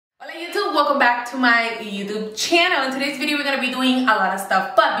YouTube, welcome back to my YouTube channel. In today's video we're going to be doing a lot of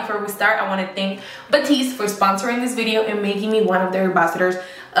stuff, but before we start I want to thank Batiste for sponsoring this video and making me one of their ambassadors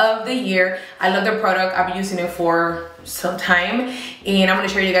of the year. I love their product. I've been using it for some time and I'm going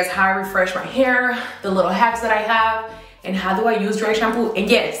to show you guys how I refresh my hair, the little hacks that I have, and how do I use dry shampoo. And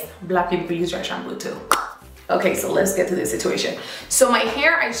yes, black people use dry shampoo too. Okay, so let's get to this situation. So my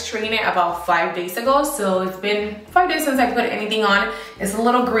hair, I straightened it about 5 days ago. So it's been 5 days since I put anything on. It's a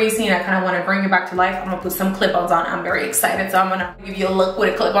little greasy and I kind of want to bring it back to life. I'm gonna put some clip-ons on. I'm very excited. So I'm gonna give you a look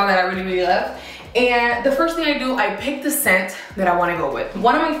with a clip-on that I really love. And the first thing I do, I pick the scent that I want to go with.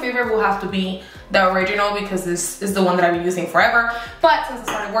 One of my favorite will have to be the original because this is the one that I've been using forever. But since I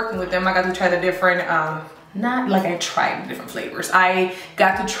started working with them, I got to try the different, not like I tried different flavors. I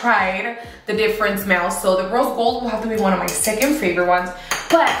got to try the different smells. So the rose gold will have to be one of my second favorite ones.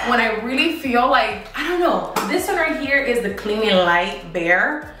 But when I really feel like, I don't know, this one right here is the Clean and Light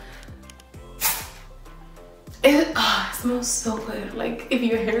Bear. It smells so good. Like if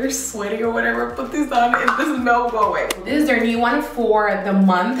your hair is sweaty or whatever, put this on and the smell will go away. This is their new one for the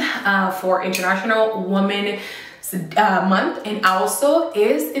month, for International Women Month, and also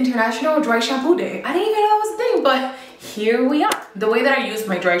is International Dry Shampoo Day. I didn't even know that was a thing, but here we are. The way that I use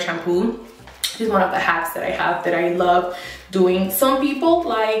my dry shampoo is one of the hacks that I have that I love doing. Some people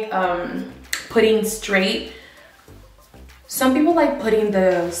like putting straight. Some people like putting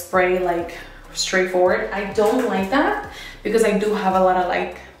the spray like straight forward. I don't like that because I do have a lot of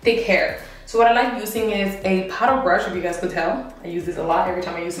like thick hair. So what I like using is a paddle brush, if you guys could tell. I use this a lot every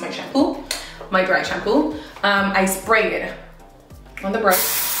time I use my shampoo. My dry shampoo. I spray it on the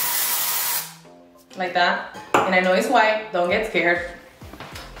brush like that, and I know it's white, don't get scared.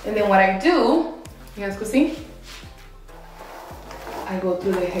 And then what I do, you guys can see, I go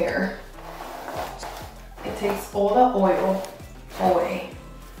through the hair. It takes all the oil away,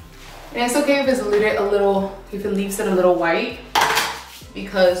 and it's okay if it's if it leaves it a little white,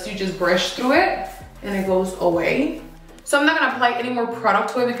 because you just brush through it and it goes away. So I'm not gonna apply any more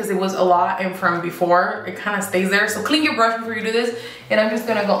product to it because it was a lot, and from before it kind of stays there. So clean your brush before you do this, and I'm just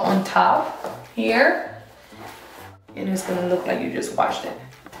gonna go on top here, and it's gonna look like you just washed it.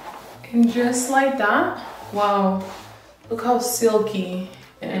 And just like that, wow, look how silky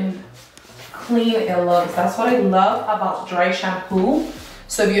and clean it looks. That's what I love about dry shampoo.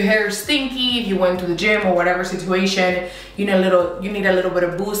 So if your hair is stinky, if you went to the gym or whatever situation, you need a little bit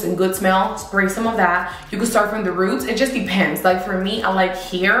of boost and good smell, spray some of that. You can start from the roots. It just depends. Like for me, I like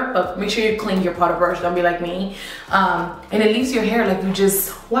here, but make sure you clean your powder brush. Don't be like me. And it leaves your hair like you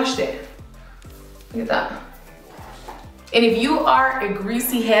just washed it. Look at that. And if you are a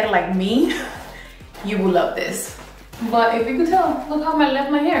greasy head like me, you will love this. But if you could tell, look how I left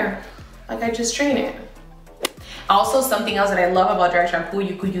my hair. Like I just straightened it. Also, something else that I love about dry shampoo,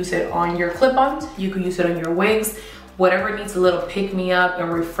 you could use it on your clip-ons, you could use it on your wigs, whatever needs a little pick-me-up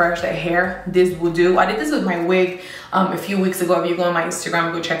and refresh the hair, this will do. I did this with my wig a few weeks ago. If you go on my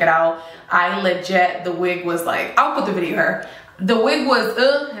Instagram, go check it out. I legit, the wig was like, I'll put the video here. The wig was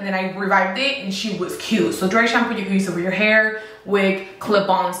and then I revived it and she was cute. So dry shampoo, you can use it for your hair, wig,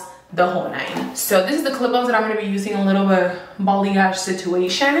 clip-ons, the whole nine. So this is the clip-ons that I'm gonna be using a little bit balayage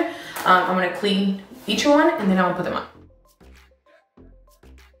situation. I'm gonna clean each one and then I'll put them on.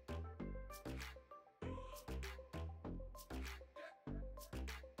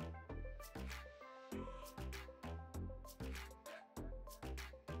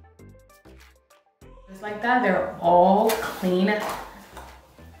 Just like that, they're all clean up.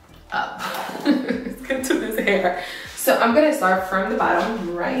 Let's get to this hair. So I'm gonna start from the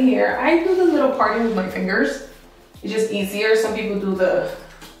bottom right here. I do the little parting with my fingers. It's just easier. Some people do the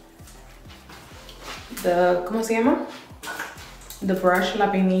 ¿cómo se llama? The brush,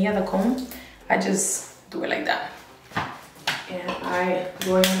 la peinilla, the comb. I just do it like that. And I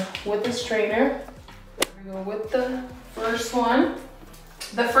go in with the straightener. I go with the first one.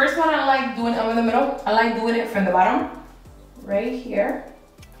 The first one I like doing in the middle. I like doing it from the bottom, right here.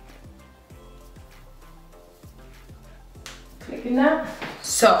 Clicking that.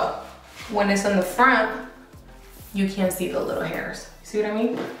 So when it's on the front, you can't see the little hairs. See what I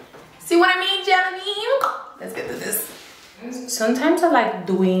mean? See what I mean, Jelly? Let's get to this. Sometimes I like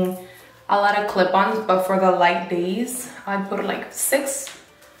doing a lot of clip-ons, but for the light days, I put like 6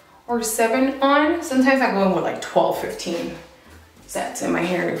 or 7 on. Sometimes I go in with like 12, 15 sets in my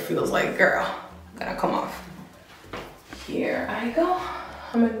hair. It feels like, girl, I'm gonna come off. Here I go.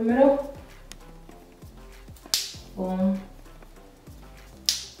 I'm in the middle. Boom.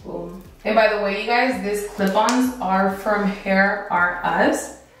 Boom. And by the way, you guys, these clip-ons are from Hair Are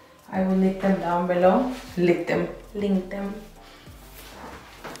Us. I will link them down below. Link them.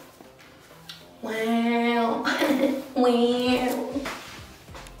 Wow.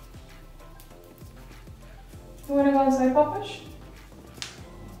 You wanna go inside, Papash?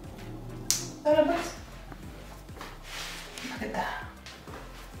 Look at that.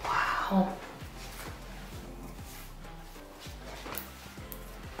 Wow.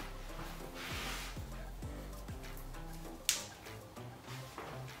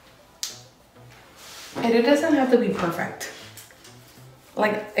 And it doesn't have to be perfect.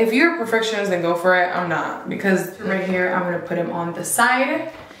 Like, if you're a perfectionist, then go for it. I'm not, because right here, I'm gonna put him on the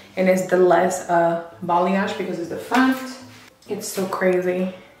side, and it's the less balayage because it's the front. It's so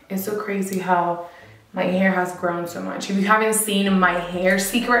crazy. It's so crazy how my hair has grown so much. If you haven't seen my hair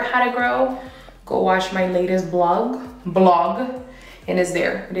secret how to grow, go watch my latest blog, and it's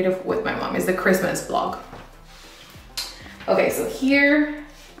there. I did it with my mom. It's the Christmas vlog. Okay, so here,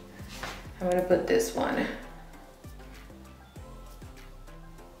 I'm gonna put this one.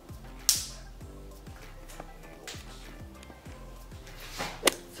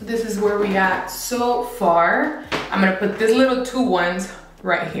 So this is where we at so far. I'm gonna put these little two ones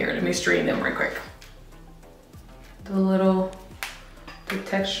right here. Let me straighten them right quick. The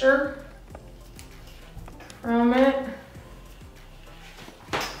texture from it.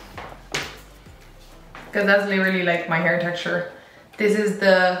 Because that's literally like my hair texture. This is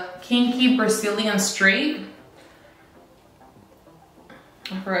the Kinky Brazilian Straight.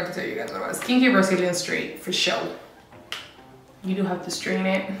 I forgot to tell you guys what it was. Kinky Brazilian Straight for show. You do have to straighten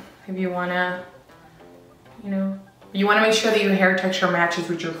it if you wanna, you know, you wanna make sure that your hair texture matches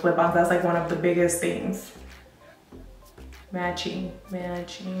with your clip-ons. That's like one of the biggest things. Matching.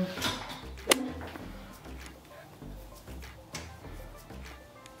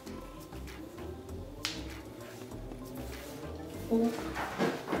 Ooh,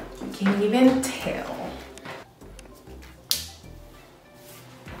 you can't even tell.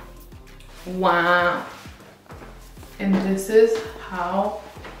 Wow. And this is how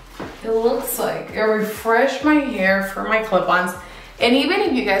it looks like. It refreshed my hair for my clip-ons. And even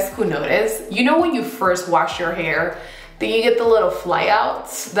if you guys could notice, you know when you first wash your hair, then you get the little fly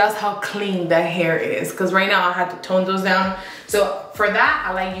outs. That's how clean the hair is. Because right now I had to tone those down. So for that,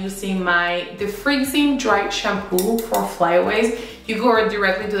 I like using the Freezing Dry Shampoo for flyaways. You go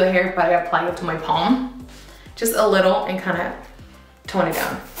directly to the hair, but I apply it to my palm. Just a little and kind of tone it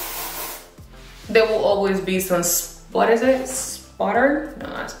down. There will always be some, what is it? Spotter? No,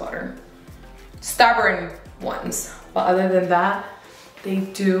 not spotter. Stubborn ones. But other than that, they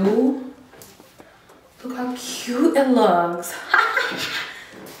do. Look how cute it looks.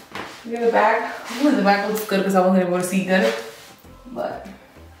 Look at the back. Ooh, the back looks good because I wasn't able to see good. But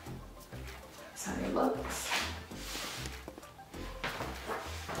that's how it looks.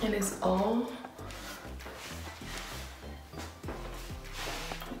 And it's all.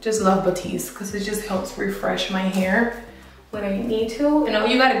 I just love Batiste because it just helps refresh my hair when I need to. And all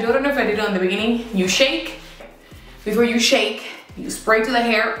you gotta do, I don't know if I did it in the beginning, you shake. Before you shake, you spray to the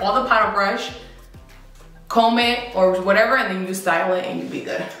hair, all the paddle brush, comb it or whatever, and then you style it and you'll be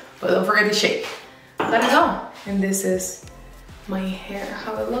good. But don't forget to shake. Let it go. And this is my hair,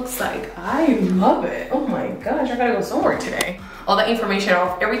 how it looks like. I love it. Oh my gosh, I gotta go somewhere today. All the information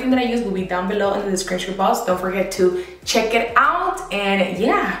of everything that I use will be down below in the description box. Don't forget to check it out. And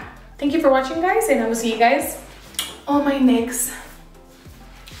yeah, thank you for watching, guys, and I will see you guys on my next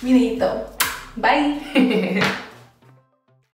videito. Bye.